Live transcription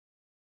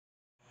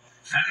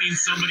That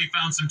means somebody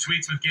found some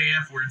tweets with gay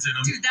F words in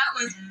them. Dude, that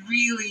was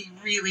really,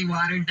 really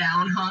watered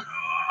down, huh?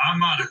 I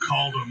might have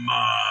called them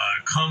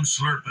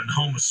cum-slurping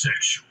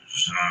homosexuals.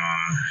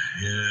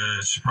 Yeah,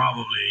 it's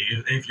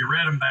probably, if you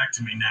read them back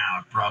to me now,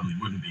 I probably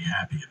wouldn't be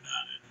happy about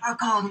it. I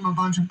called them a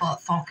bunch of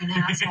butt-fucking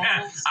assholes.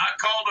 Yeah, I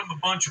called them a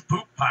bunch of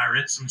poop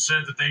pirates and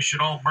said that they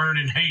should all burn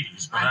in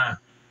Hades, but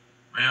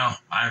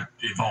I've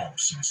evolved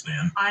since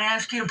then. I'd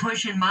ask you to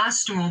push in my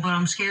stool, but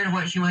I'm scared of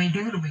what you may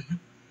do to me.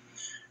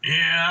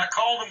 Yeah, I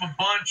called them a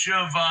bunch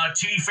of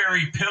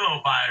tea-fairy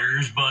pillow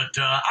biters, but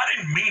I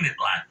didn't mean it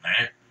like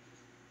that.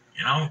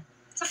 You know?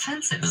 It's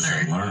offensive,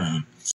 sir. Learn.